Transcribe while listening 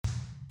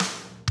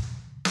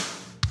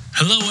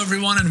Hello,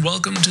 everyone, and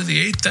welcome to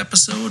the 8th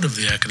episode of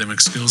the Academic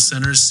Skills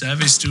Center's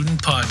Savvy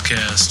Student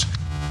Podcast.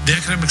 The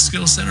Academic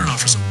Skills Center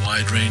offers a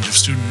wide range of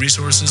student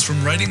resources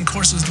from writing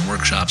courses and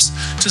workshops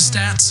to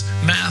stats,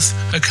 math,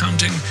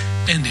 accounting,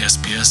 and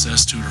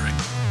SPSS tutoring.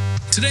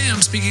 Today,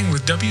 I'm speaking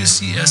with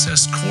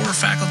WCSS core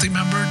faculty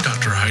member,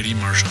 Dr. Heidi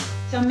Marshall.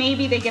 So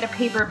maybe they get a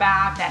paper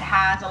back that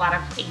has a lot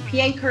of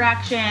APA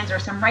corrections or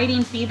some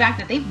writing feedback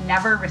that they've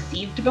never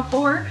received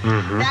before.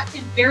 That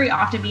can very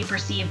often be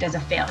perceived as a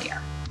failure.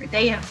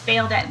 They have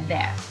failed at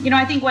this.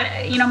 I think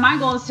my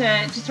goal is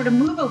to sort of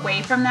move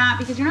away from that,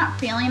 because you're not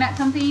failing at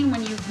something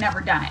when you've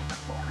never done it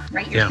before,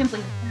 right? You're simply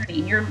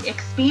learning. You're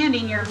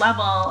expanding your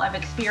level of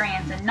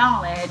experience and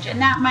knowledge, and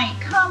that might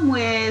come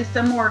with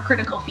some more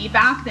critical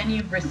feedback than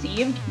you've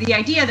received. The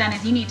idea then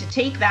is you need to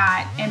take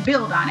that and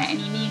build on it,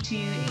 and you need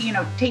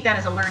to, take that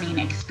as a learning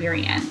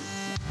experience.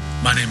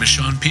 My name is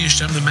Sean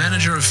Piest. I'm the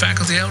Manager of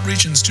Faculty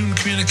Outreach and Student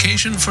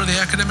Communication for the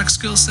Academic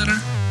Skills Center,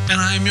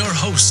 and I am your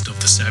host of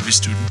the Savvy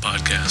Student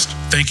Podcast.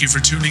 Thank you for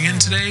tuning in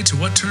today to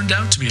what turned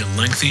out to be a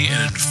lengthy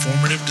and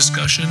informative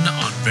discussion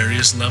on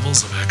various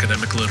levels of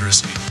academic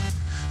literacy.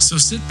 So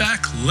sit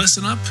back,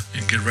 listen up,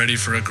 and get ready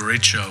for a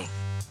great show.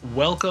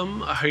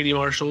 Welcome, Heidi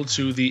Marshall,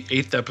 to the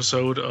 8th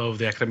episode of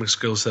the Academic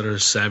Skills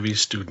Center's Savvy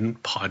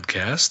Student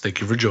Podcast. Thank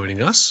you for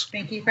joining us.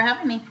 Thank you for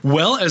having me.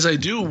 Well, as I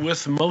do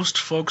with most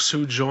folks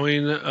who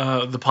join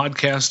the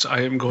podcast,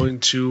 I am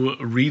going to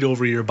read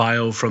over your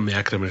bio from the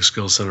Academic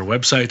Skills Center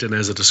website. And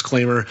as a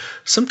disclaimer,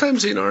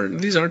 sometimes these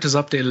aren't as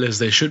updated as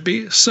they should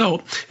be.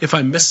 So if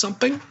I miss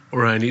something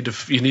or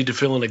you need to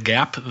fill in a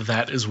gap,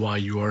 that is why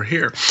you are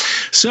here.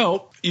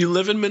 So you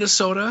live in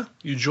Minnesota.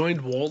 You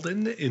joined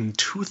Walden in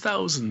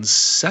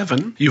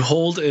 2007. You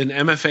hold an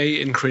MFA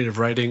in creative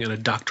writing and a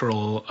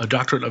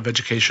doctorate of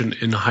education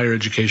in higher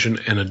education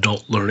and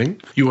adult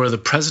learning. You are the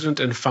president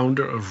and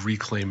founder of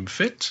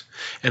ReclaimFit.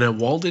 And at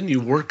Walden,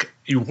 you worked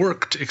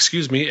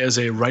as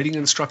a writing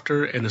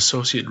instructor and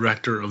associate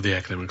director of the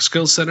Academic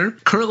Skills Center.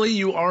 Currently,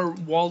 you are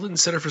Walden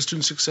Center for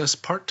Student Success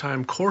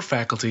part-time core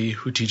faculty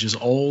who teaches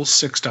all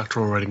 6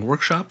 doctoral writing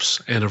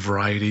workshops and a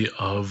variety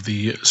of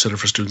the Center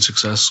for Student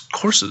Success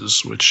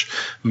courses, which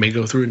may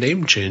go through a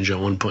name change at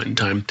one point in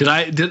time. Did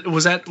I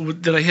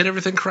hit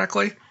everything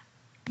correctly?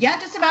 Yeah,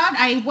 just about.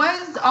 I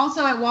was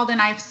also at Walden.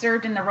 I've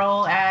served in the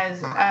role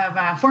of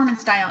a form and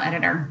style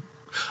editor.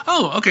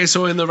 Oh, okay.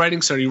 So in the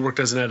writing center, you worked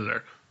as an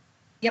editor.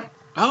 Yep.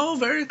 Oh,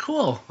 very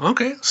cool.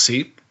 Okay.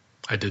 See,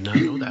 I did not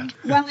know that.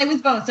 Well, it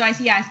was both. So I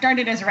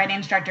started as a writing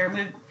instructor,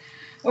 moved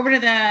over to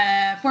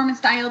the form and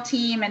style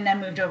team, and then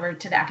moved over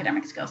to the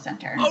Academic Skills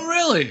Center. Oh,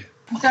 really?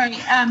 Sorry,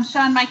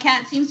 Sean, my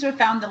cat seems to have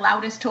found the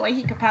loudest toy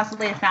he could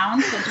possibly have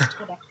found. So just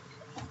hold on.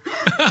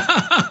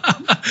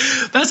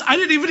 I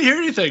didn't even hear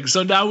anything.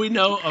 So now we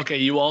know. Okay,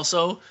 you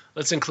also,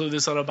 let's include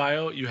this on a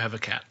bio. You have a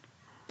cat.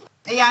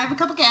 Yeah, I have a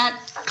couple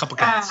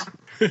cats.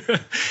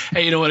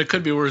 Hey, you know what? It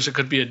could be worse. It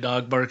could be a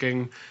dog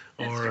barking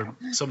or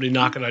somebody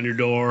knocking on your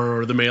door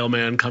or the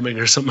mailman coming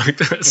or something like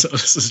that. So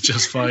this is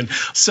just fine.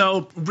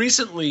 So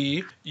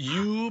recently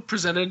you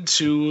presented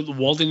to the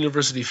Walden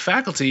University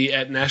faculty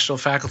at National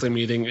Faculty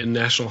Meeting in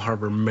National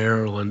Harbor,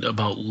 Maryland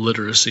about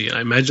literacy.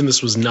 I imagine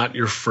this was not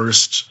your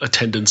first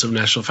attendance of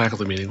National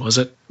Faculty Meeting, was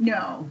it?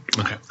 No.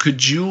 Okay.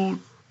 Could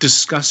you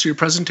discuss your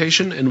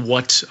presentation and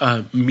what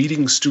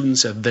meeting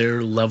students at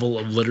their level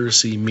of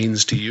literacy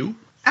means to you?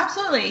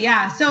 Absolutely,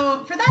 yeah.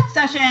 So for that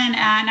session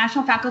at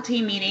National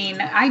Faculty Meeting,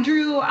 I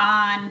drew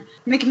on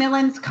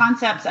Macmillan's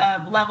concepts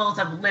of levels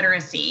of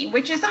literacy,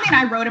 which is something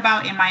I wrote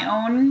about in my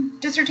own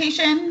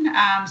dissertation.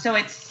 So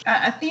it's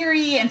a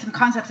theory and some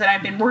concepts that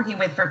I've been working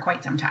with for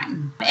quite some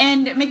time.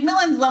 And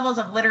Macmillan's levels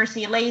of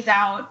literacy lays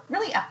out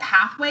really a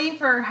pathway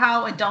for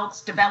how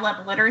adults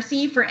develop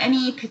literacy for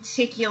any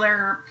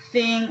particular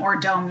thing or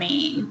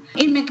domain.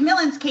 In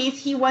Macmillan's case,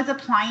 he was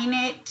applying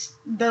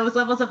those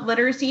levels of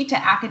literacy to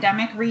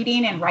academic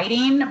reading and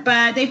writing,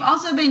 but they've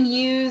also been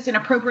used and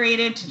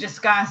appropriated to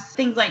discuss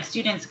things like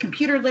students'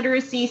 computer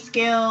literacy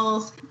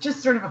skills,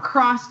 just sort of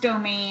across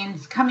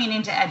domains coming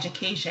into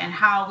education,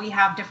 how we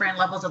have different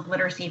levels of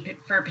literacy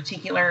for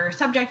particular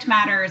subject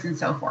matters and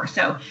so forth.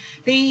 So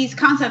these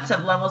concepts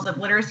of levels of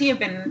literacy have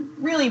been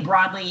really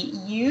broadly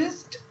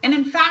used. And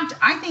in fact,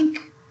 I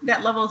think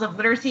that levels of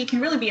literacy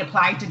can really be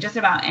applied to just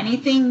about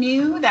anything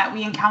new that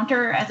we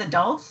encounter as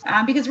adults,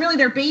 because really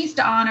they're based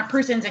on a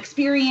person's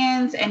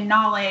experience and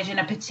knowledge in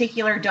a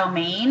particular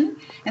domain.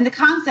 And the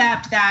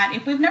concept that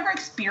if we've never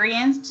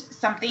experienced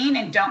something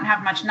and don't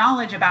have much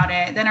knowledge about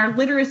it, then our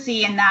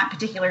literacy in that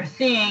particular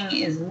thing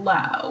is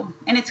low.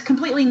 And it's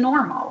completely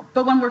normal.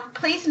 But when we're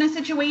placed in a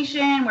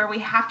situation where we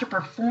have to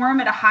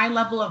perform at a high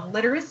level of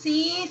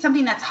literacy,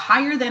 something that's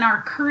higher than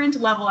our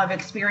current level of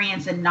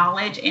experience and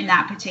knowledge in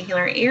that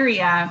particular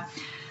area,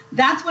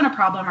 that's when a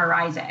problem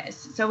arises.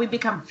 So we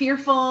become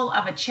fearful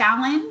of a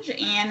challenge,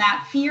 and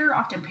that fear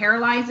often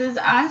paralyzes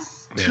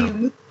us to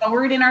move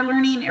forward in our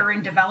learning or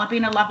in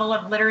developing a level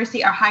of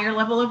literacy, a higher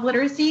level of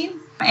literacy.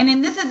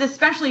 And this is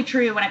especially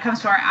true when it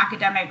comes to our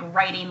academic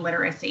writing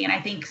literacy. And I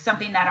think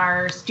something that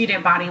our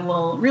student body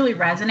will really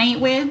resonate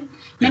with.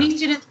 Many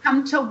students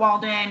come to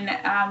Walden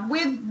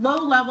with low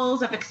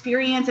levels of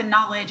experience and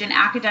knowledge in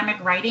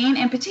academic writing,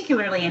 and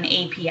particularly in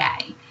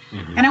APA.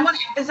 Mm-hmm. And I want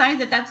to emphasize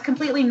that that's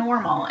completely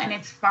normal, and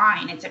it's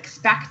fine. It's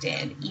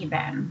expected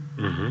even.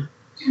 Mm-hmm.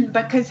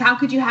 Because how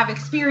could you have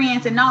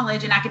experience and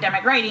knowledge in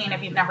academic writing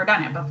if you've never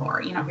done it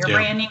before? You know, if you're a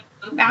brand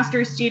new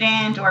master's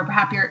student, or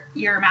perhaps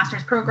your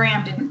master's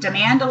program didn't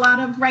demand a lot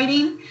of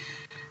writing,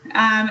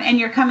 and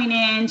you're coming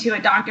into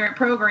a doctorate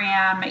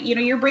program, you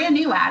know, you're brand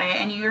new at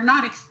it, and you're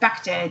not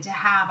expected to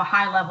have a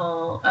high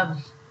level of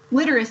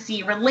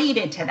literacy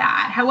related to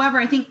that. However,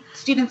 I think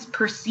students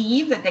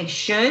perceive that they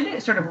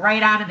should sort of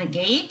right out of the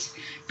gate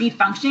be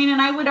functioning.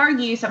 And I would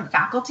argue some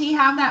faculty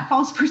have that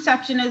false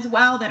perception as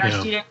well, that our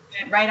students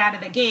right out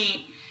of the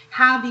gate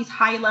have these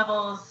high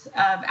levels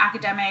of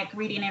academic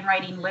reading and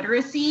writing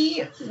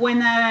literacy, when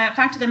the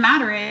fact of the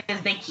matter is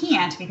they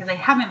can't, because they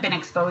haven't been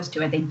exposed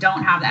to it. They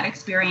don't have that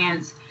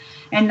experience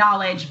and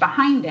knowledge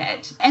behind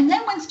it. And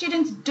then when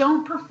students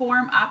don't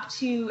perform up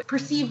to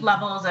perceived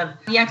levels of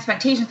the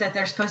expectations that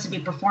they're supposed to be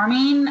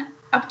performing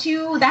up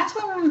to, that's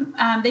when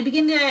they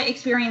begin to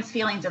experience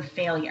feelings of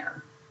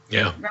failure.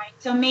 Yeah. Right.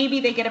 So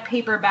maybe they get a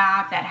paper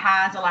back that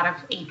has a lot of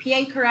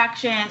APA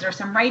corrections or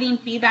some writing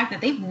feedback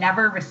that they've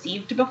never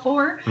received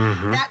before.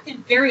 Mm-hmm. That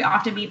can very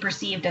often be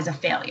perceived as a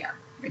failure.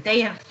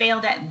 They have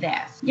failed at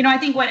this. You know, I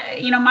think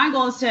my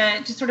goal is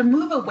to sort of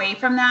move away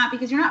from that,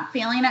 because you're not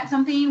failing at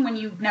something when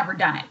you've never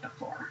done it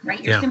before, right?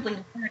 You're simply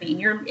learning.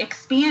 You're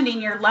expanding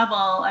your level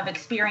of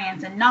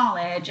experience and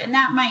knowledge, and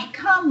that might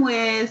come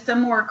with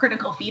some more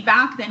critical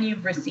feedback than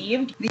you've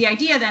received. The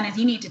idea then is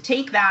you need to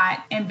take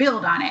that and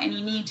build on it, and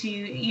you need to,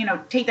 you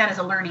know, take that as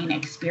a learning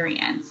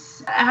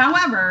experience.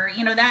 However,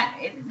 you know,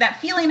 that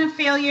feeling of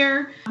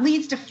failure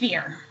leads to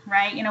fear,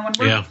 right? You know, when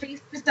we're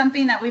faced with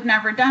something that we've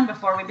never done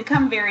before, we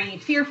become very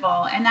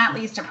fearful, and that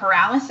leads to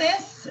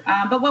paralysis.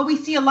 But what we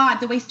see a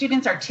lot, the way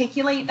students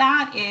articulate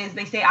that is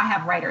they say, I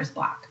have writer's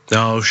block.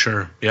 Oh,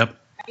 sure. Yep.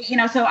 You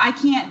know, so I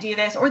can't do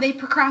this, or they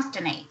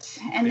procrastinate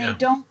and they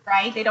don't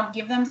write. They don't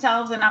give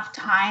themselves enough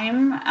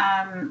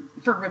time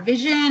for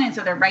revision. And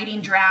so they're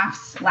writing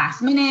drafts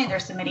last minute. They're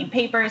submitting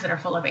papers that are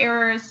full of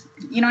errors.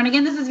 You know, and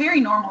again, this is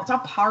very normal. It's all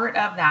part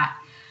of that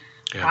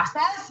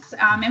process.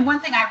 And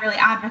one thing I really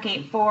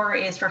advocate for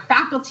is for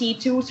faculty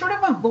to sort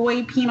of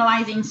avoid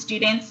penalizing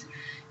students,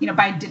 you know,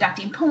 by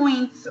deducting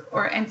points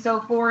and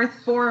so forth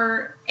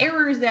for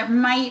errors that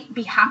might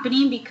be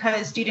happening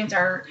because students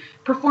are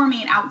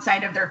performing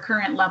outside of their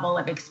current level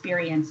of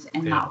experience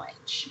and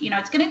knowledge. You know,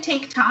 it's going to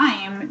take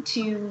time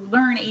to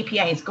learn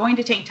APA. It's going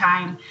to take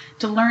time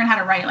to learn how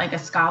to write like a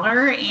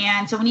scholar.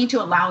 And so we need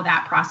to allow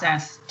that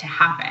process to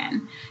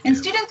happen. And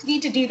students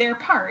need to do their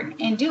part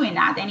in doing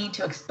that. They need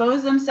to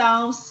expose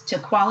themselves to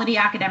quality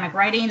academic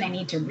writing. They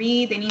need to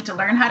read. They need to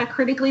learn how to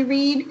critically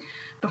read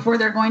before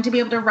they're going to be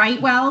able to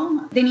write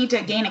well. They need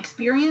to gain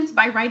experience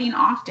by writing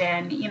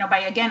often, you know, by,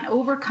 again,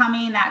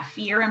 overcoming that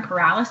fear and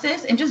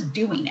paralysis and just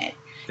doing it.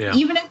 Yeah.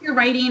 Even if your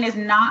writing is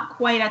not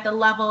quite at the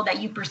level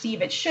that you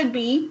perceive it should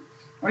be,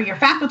 or your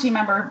faculty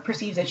member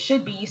perceives it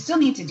should be, you still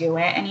need to do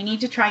it, and you need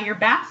to try your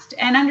best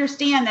and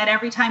understand that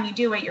every time you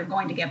do it, you're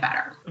going to get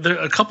better. There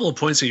are a couple of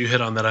points that you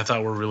hit on that I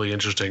thought were really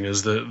interesting.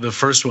 Is the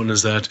first one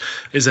is that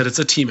it's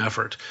a team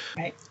effort.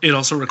 Right. It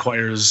also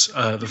requires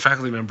the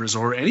faculty members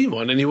or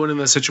anyone in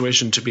that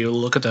situation to be able to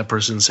look at that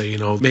person and say, you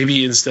know,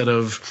 maybe instead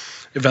of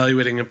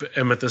evaluating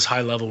them at this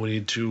high level, we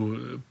need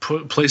to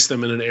place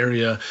them in an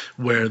area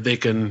where they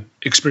can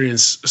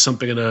experience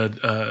something at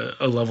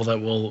a level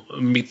that will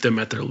meet them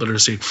at their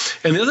literacy.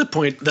 And the other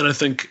point that I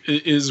think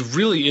is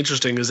really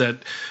interesting is that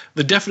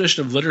the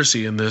definition of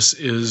literacy in this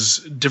is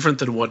different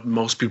than what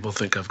most people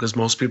think of, because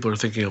most people are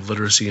thinking of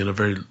literacy in a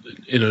very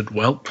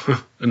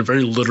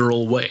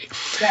literal way.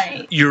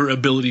 Right. Your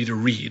ability to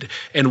read.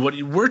 And what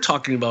we're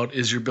talking about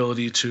is your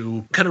ability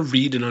to kind of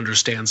read and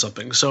understand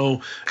something.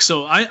 So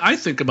I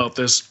think about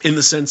this in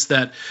the sense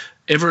that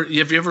have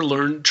you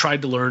ever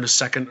tried to learn a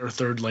second or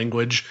third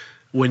language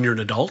when you're an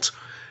adult?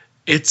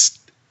 It's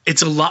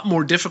a lot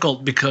more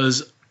difficult,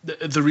 because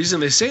the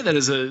reason they say that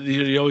is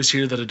you always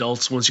hear that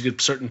adults, once you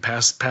get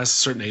past a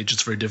certain age,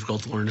 it's very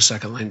difficult to learn a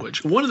second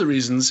language. One of the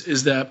reasons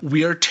is that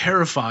we are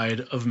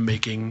terrified of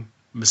making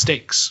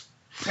mistakes.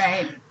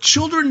 Right.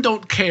 Children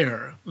don't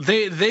care.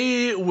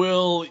 They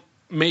will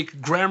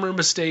make grammar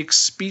mistakes,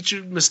 speech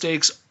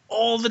mistakes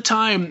all the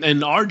time,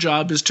 and our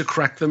job is to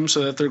correct them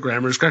so that their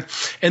grammar is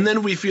correct. And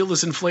then we feel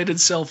this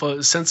inflated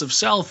sense of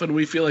self, and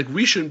we feel like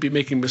we shouldn't be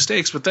making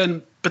mistakes. But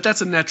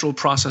that's a natural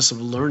process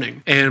of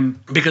learning.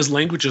 And because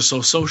language is so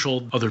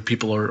social, other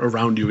people are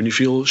around you, and you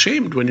feel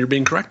ashamed when you're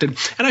being corrected.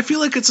 And I feel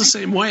like it's the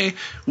same way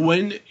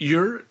when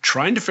you're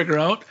trying to figure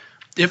out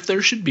if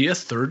there should be a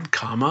third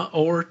comma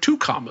or two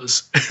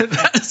commas.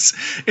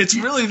 It's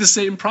really the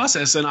same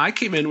process. And I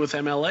came in with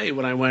MLA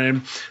when I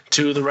went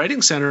to the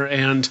Writing Center,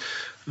 and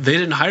they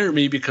didn't hire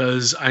me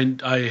because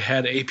I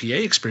had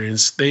APA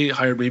experience. They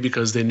hired me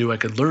because they knew I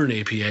could learn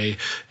APA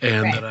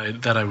and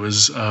Right. that I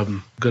was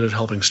good at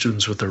helping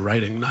students with their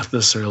writing, not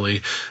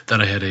necessarily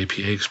that I had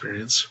APA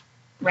experience.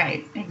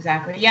 Right,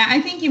 exactly. Yeah, I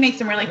think you make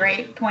some really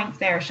great points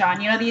there, Sean.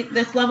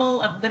 This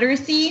level of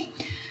literacy,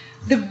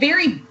 the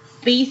very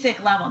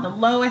basic level, the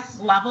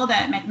lowest level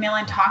that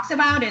Macmillan talks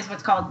about is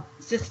what's called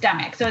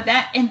systemic. So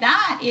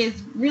that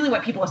is really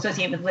what people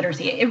associate with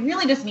literacy. It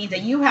really just means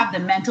that you have the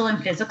mental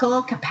and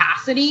physical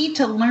capacity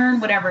to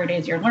learn whatever it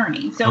is you're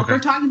learning. So if we're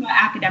talking about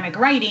academic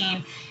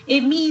writing,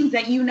 it means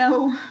that you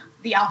know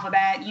the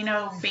alphabet,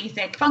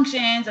 basic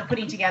functions of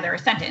putting together a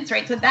sentence,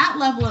 right? So that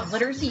level of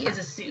literacy is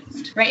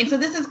assumed, right? And so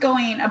this is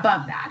going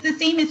above that. The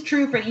same is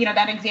true for,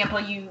 that example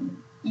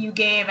you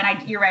gave,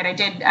 and you're right, I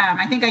did.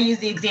 I think I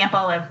used the example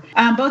of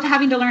both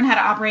having to learn how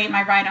to operate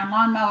my ride-on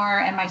lawnmower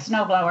and my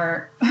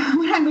snowblower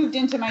when I moved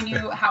into my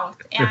new house.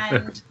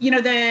 And,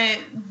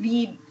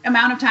 the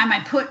amount of time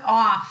I put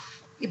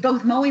off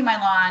both mowing my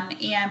lawn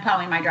and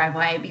plowing my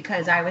driveway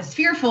because I was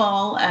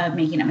fearful of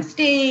making a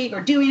mistake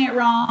or doing it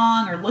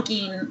wrong or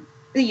looking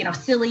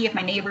silly if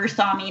my neighbors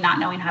saw me not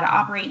knowing how to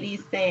operate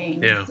these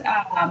things. Yeah.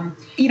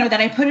 That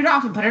I put it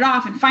off.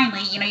 And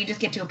finally, you just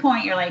get to a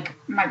point, you're like,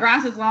 my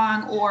grass is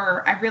long,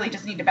 or I really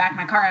just need to back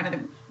my car out of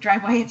the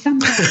driveway at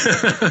some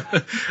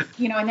point.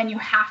 And then you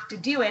have to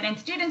do it. And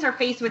students are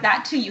faced with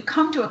that too. You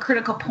come to a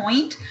critical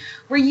point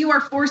where you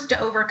are forced to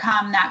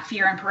overcome that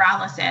fear and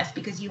paralysis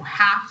because you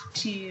have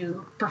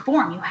to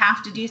perform, you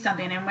have to do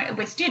something. And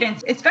with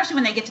students, especially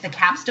when they get to the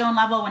capstone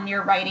level, when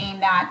you're writing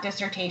that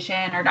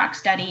dissertation or doc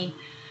study,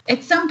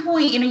 at some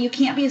point, you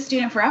can't be a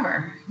student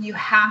forever. You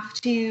have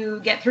to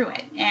get through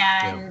it.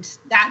 And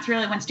that's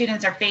really when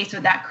students are faced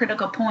with that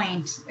critical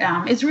point,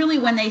 is really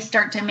when they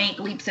start to make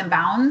leaps and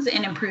bounds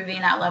in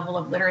improving that level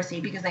of literacy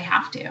because they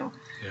have to.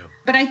 Yeah.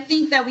 But I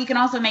think that we can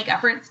also make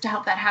efforts to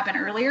help that happen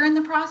earlier in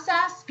the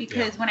process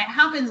because when it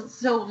happens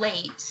so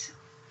late,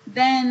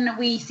 then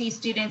we see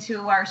students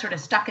who are sort of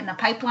stuck in the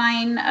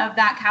pipeline of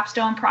that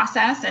capstone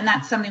process. And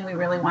that's something we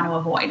really want to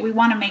avoid. We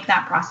want to make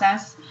that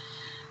process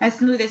as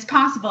smooth as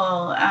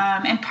possible.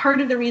 And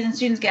part of the reason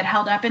students get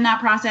held up in that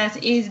process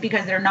is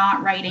because they're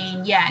not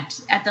writing yet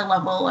at the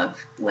level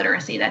of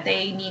literacy that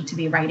they need to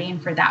be writing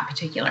for that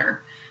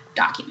particular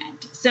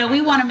document. So we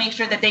want to make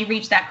sure that they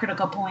reach that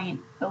critical point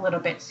a little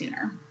bit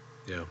sooner.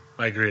 Yeah,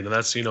 I agree. And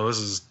that's, this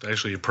is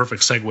actually a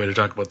perfect segue to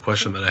talk about the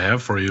question that I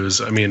have for you is,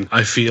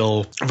 I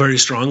feel very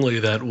strongly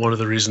that one of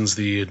the reasons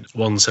the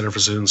Walden Center for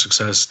Student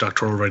Success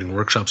doctoral writing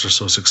workshops are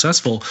so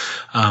successful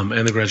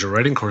and the graduate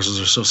writing courses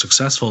are so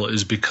successful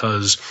is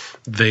because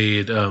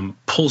they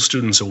pull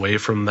students away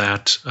from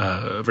that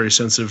very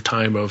sensitive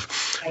time of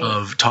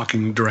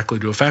talking directly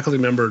to a faculty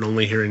member and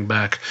only hearing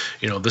back,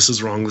 this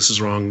is wrong,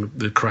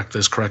 correct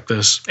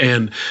this.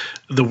 And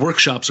the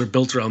workshops are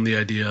built around the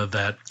idea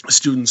that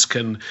students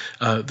can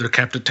they're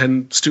capped at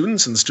 10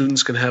 students, and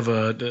students can have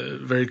a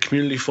very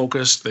community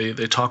focused. They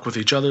talk with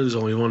each other. There's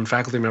only one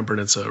faculty member,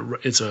 and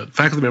it's a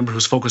faculty member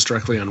who's focused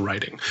directly on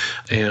writing.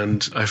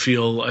 And I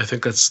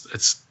think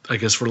it's I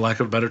guess for lack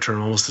of a better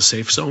term, almost the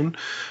safe zone.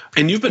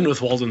 And you've been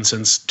with Walden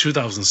since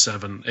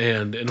 2007,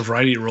 and in a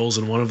variety of roles.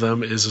 And one of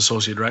them is was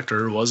associate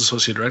director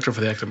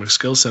for the Academic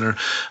Skills Center,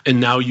 and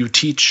now you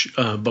teach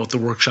both the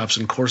workshops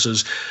and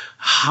courses.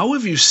 How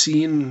have you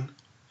seen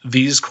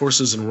these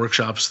courses and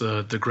workshops,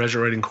 the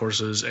graduate writing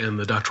courses and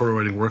the doctoral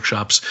writing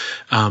workshops,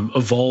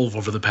 evolve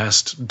over the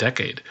past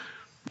decade?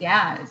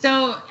 Yeah,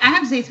 so I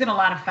have to say it's been a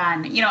lot of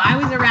fun. I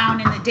was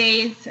around in the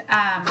days.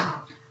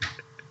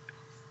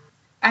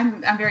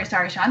 I'm very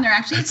sorry, Sean. There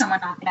actually is someone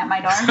knocking at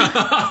my door.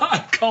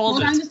 I called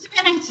Hold it. on just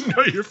a minute.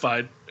 No, you're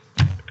fine.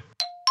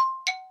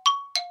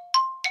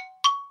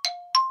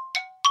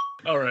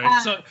 All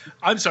right. So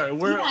I'm sorry.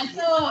 So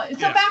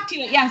back to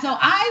it. Yeah. So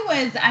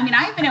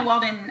I've been at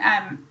Walden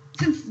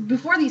since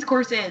before these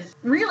courses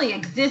really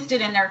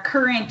existed in their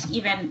current,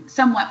 even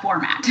somewhat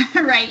format,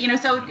 right?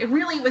 So it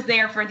really was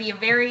there for the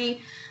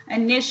very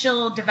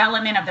initial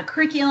development of the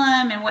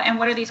curriculum and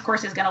what are these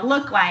courses going to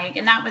look like?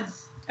 And that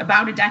was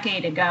about a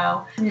decade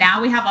ago.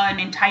 Now we have an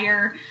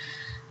entire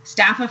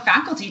staff of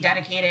faculty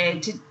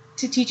dedicated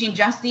to teaching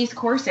just these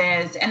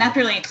courses. And that's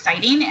really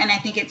exciting. And I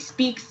think it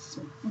speaks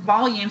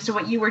volumes to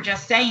what you were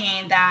just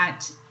saying,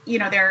 that,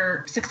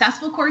 they're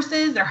successful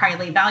courses, they're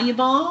highly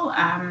valuable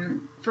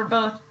for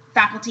both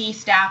faculty,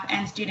 staff,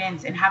 and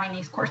students in having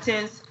these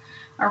courses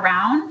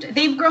around.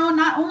 They've grown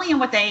not only in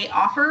what they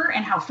offer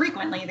and how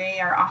frequently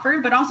they are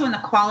offered, but also in the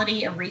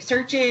quality of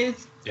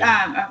resources,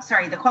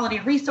 the quality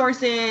of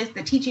resources,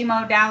 the teaching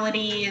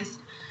modalities,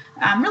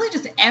 really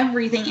just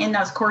everything in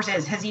those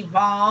courses has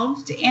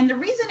evolved. And the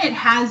reason it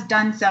has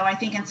done so, I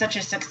think, in such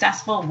a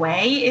successful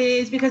way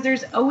is because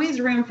there's always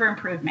room for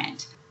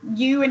improvement.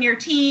 You and your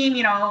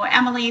team,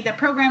 Emily, the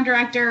program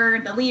director,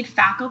 the lead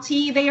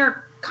faculty, they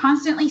are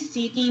constantly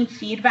seeking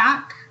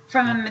feedback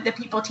from the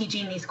people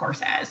teaching these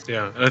courses.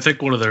 Yeah, and I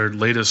think one of their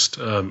latest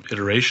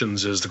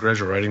iterations is the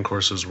graduate writing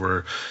courses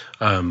were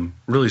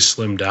really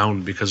slimmed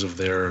down because of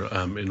their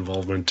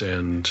involvement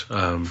and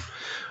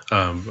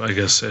I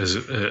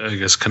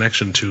guess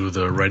connection to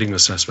the writing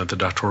assessment, the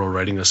doctoral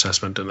writing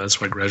assessment, and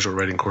that's why graduate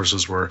writing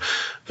courses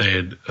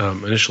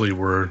initially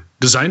were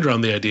designed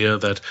around the idea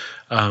that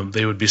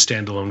they would be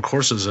standalone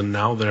courses, and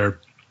now they're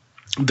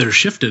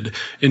shifted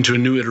into a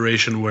new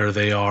iteration where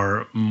they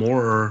are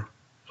more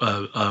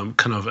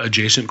kind of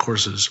adjacent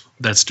courses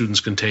that students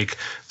can take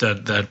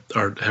that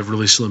have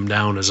really slimmed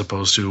down as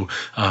opposed to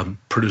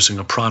producing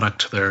a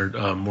product. They're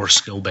more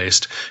skill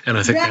based, and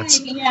I think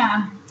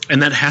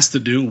and that has to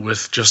do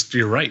with just,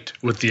 you're right,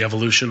 with the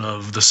evolution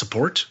of the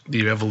support,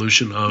 the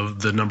evolution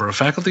of the number of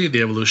faculty,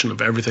 the evolution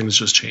of everything has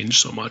just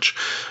changed so much.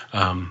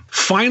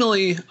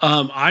 Finally,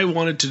 I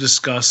wanted to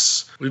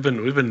discuss. We've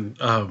been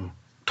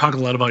talking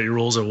a lot about your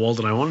roles at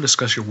Walden. I want to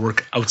discuss your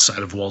work outside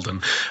of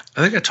Walden.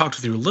 I think I talked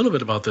with you a little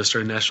bit about this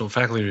during National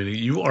Faculty Meeting.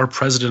 You are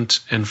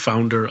president and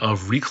founder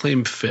of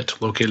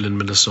ReclaimFit, located in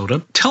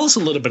Minnesota. Tell us a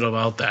little bit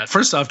about that.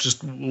 First off,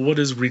 just what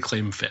is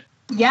ReclaimFit?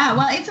 Yeah,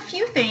 well, it's a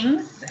few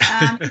things.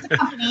 It's a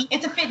company.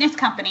 It's a fitness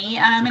company.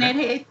 And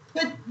it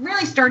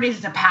really started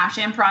as a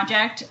passion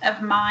project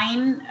of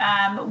mine.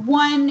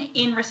 One,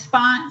 in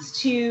response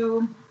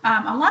to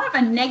a lot of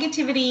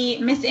negativity,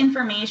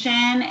 misinformation,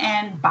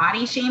 and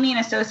body shaming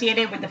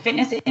associated with the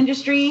fitness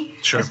industry,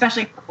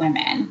 especially for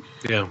women.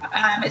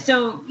 Yeah.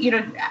 So,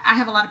 I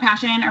have a lot of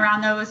passion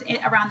around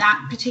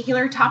that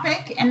particular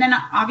topic. And then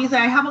obviously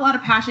I have a lot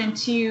of passion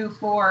too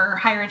for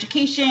higher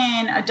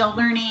education, adult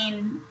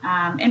learning,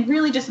 and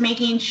really just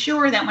making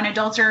sure that when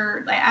adults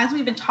are, as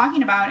we've been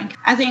talking about, and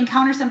as they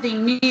encounter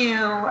something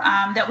new,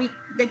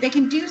 that they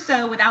can do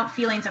so without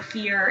feelings of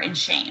fear and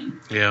shame.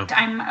 Yeah.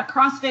 I'm a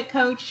CrossFit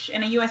coach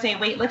and a USA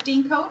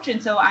weightlifting coach.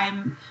 And so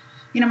I'm,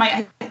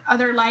 my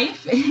other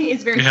life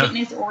is very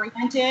fitness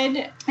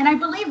oriented. And I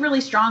believe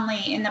really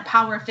strongly in the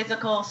power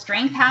physical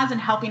strength has in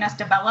helping us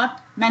develop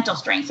mental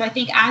strength. So I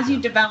think as you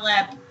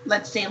develop,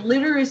 let's say,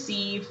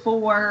 literacy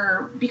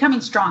for becoming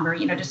stronger,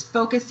 just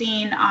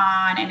focusing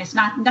on, and it's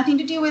nothing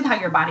to do with how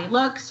your body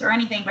looks or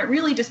anything, but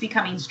really just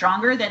becoming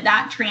stronger,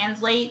 that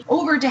translates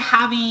over to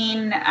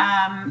having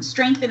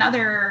strength in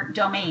other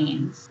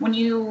domains. When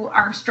you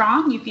are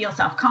strong, you feel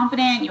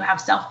self-confident, you have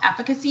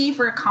self-efficacy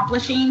for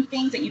accomplishing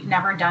things that you've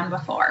never done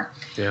before.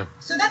 Yeah.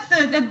 So that's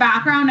the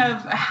background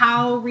of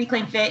how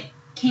ReclaimFit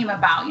came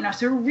about,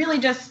 so really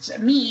just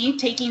me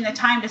taking the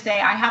time to say,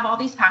 I have all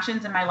these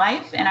passions in my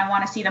life and I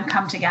want to see them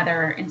come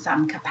together in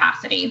some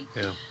capacity.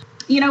 Yeah.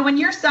 When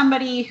you're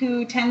somebody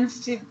who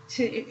tends to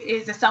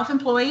is a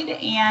self-employed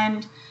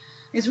and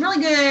is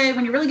really good,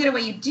 when you're really good at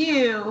what you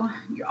do,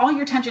 all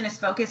your attention is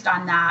focused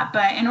on that.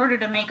 But in order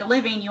to make a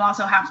living, you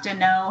also have to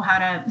know how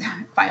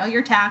to file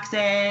your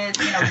taxes,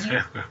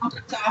 use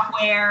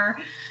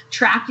software,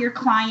 track your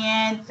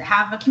clients,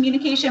 have a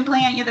communication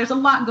plan. There's a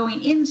lot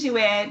going into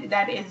it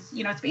that is,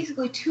 it's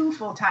basically 2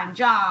 full-time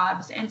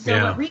jobs. And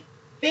so what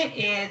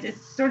ReclaimFit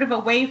is sort of a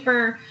way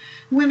for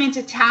women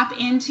to tap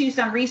into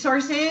some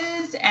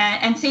resources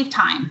and save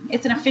time.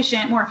 It's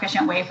an more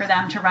efficient way for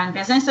them to run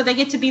business. So they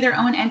get to be their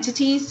own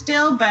entities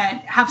still, but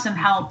have some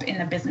help in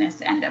the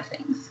business end of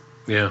things.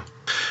 Yeah.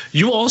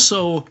 You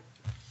also,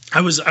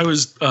 I was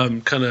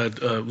kind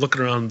of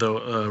looking around the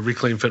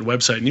ReclaimFit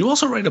website, and you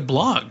also write a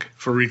blog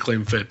for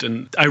ReclaimFit,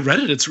 and I read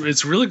it.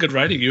 It's really good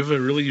writing. You have a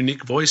really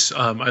unique voice.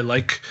 I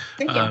like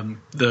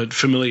the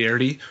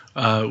familiarity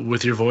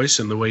with your voice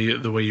and the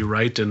way you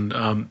write.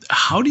 And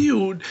how do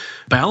you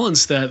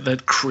balance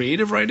that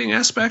creative writing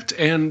aspect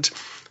and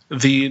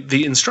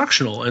the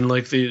instructional and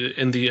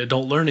the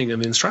adult learning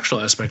and the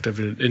instructional aspect of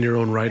it in your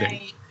own writing?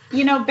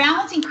 Right.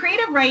 Balancing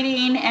creative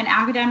writing and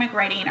academic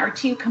writing are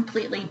 2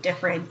 completely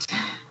different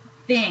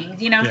things,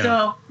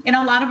 So in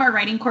a lot of our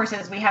writing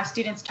courses, we have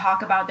students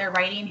talk about their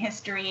writing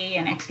history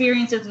and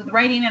experiences with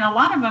writing. And a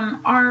lot of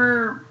them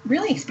are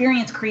really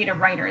experienced creative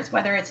writers,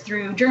 whether it's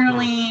through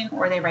journaling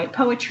or they write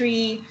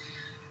poetry.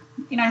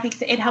 I think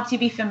it helps you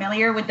be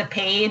familiar with the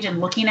page and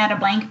looking at a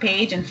blank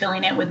page and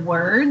filling it with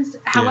words.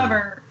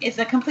 However, it's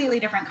a completely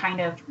different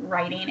kind of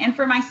writing. And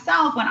for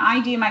myself, when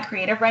I do my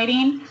creative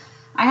writing,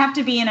 I have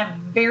to be in a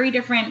very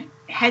different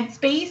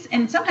headspace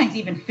and sometimes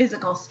even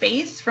physical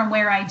space from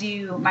where I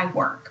do my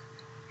work.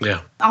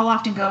 Yeah. I'll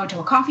often go to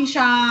a coffee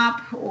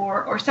shop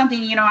or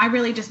something. I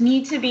really just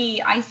need to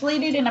be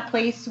isolated in a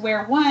place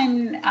where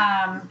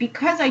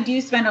because I do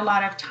spend a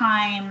lot of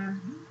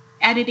time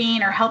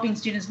editing or helping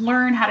students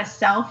learn how to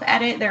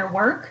self-edit their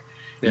work,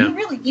 you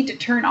really need to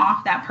turn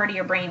off that part of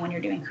your brain when you're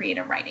doing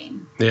creative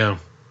writing. Yeah.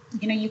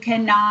 You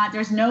cannot,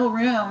 there's no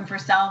room for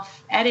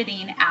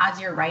self-editing as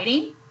you're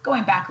writing.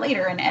 Going back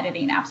later and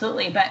editing,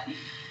 absolutely. But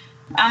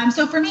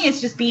so for me,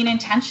 it's just being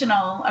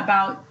intentional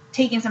about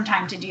taking some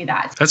time to do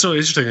that. That's so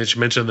interesting that you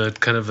mentioned that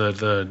kind of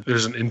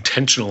there's an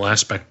intentional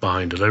aspect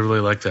behind it. I really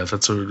like that.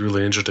 That's a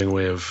really interesting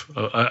way of,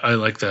 I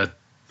like that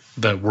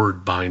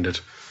word behind it.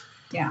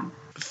 Yeah.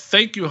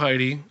 Thank you,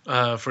 Heidi,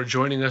 for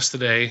joining us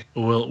today.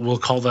 We'll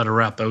call that a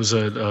wrap. That was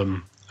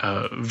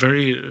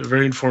very,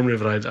 very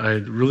informative, and I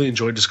really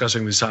enjoyed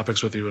discussing these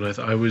topics with you. And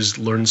I always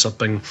learn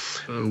something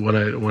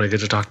when I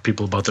get to talk to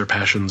people about their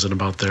passions and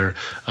about their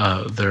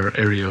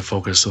area of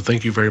focus. So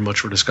thank you very much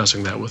for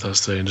discussing that with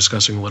us today and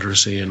discussing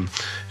literacy and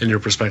your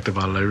perspective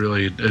on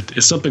it.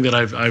 It's something that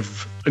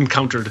I've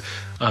encountered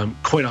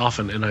quite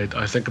often, and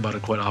I think about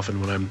it quite often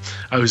when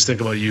I always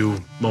think about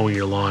you mowing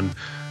your lawn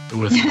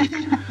with like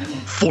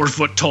 4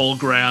 foot tall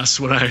grass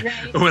when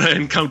I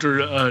encounter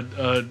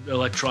a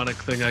electronic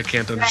thing I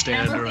can't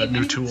understand or a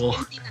new tool.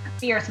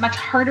 It's much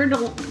harder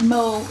to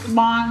mow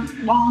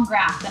long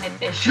grass than it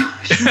is short.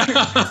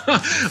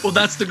 Well,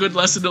 that's the good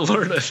lesson to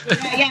learn it.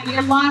 Yeah,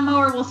 your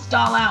lawnmower will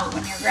stall out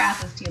when your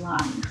grass is too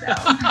long. So.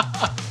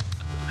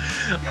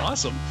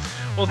 Awesome.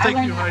 Well,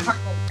 thank you, Heidi. For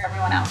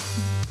everyone else.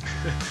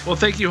 Well,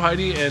 thank you,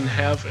 Heidi, and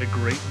have a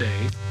great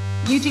day.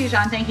 You too,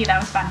 Sean. Thank you. That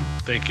was fun.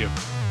 Thank you.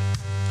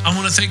 I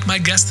want to thank my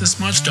guest this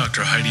much,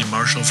 Dr. Heidi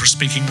Marshall, for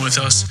speaking with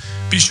us.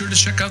 Be sure to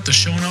check out the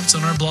show notes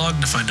on our blog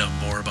to find out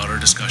more about our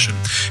discussion.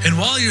 And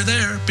while you're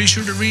there, be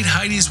sure to read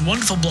Heidi's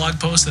wonderful blog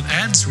post that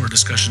adds to our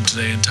discussion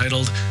today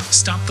entitled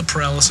Stop the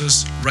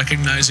Paralysis,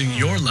 Recognizing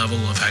Your Level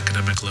of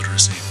Academic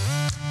Literacy.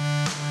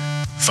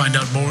 Find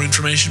out more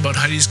information about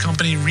Heidi's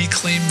company,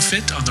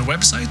 ReclaimFit, on their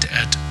website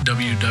at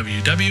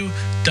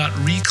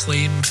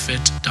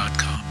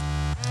www.reclaimfit.com.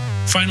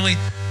 Finally,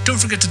 don't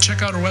forget to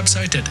check out our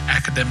website at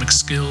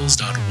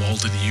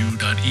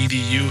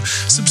academicskills.waldenu.edu.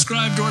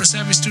 Subscribe to our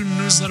Savvy Student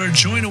newsletter,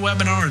 join a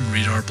webinar, and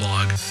read our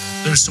blog.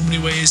 There's so many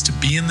ways to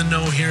be in the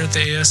know here at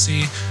the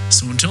ASC.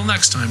 So until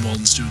next time,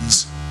 Walden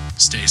students,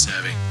 stay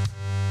savvy.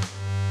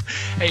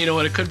 Hey, you know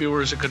what? It could be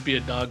worse. It could be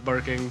a dog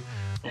barking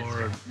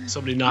or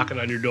somebody knocking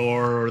on your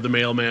door or the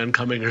mailman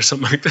coming or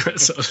something like that.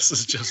 So this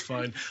is just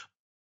fine.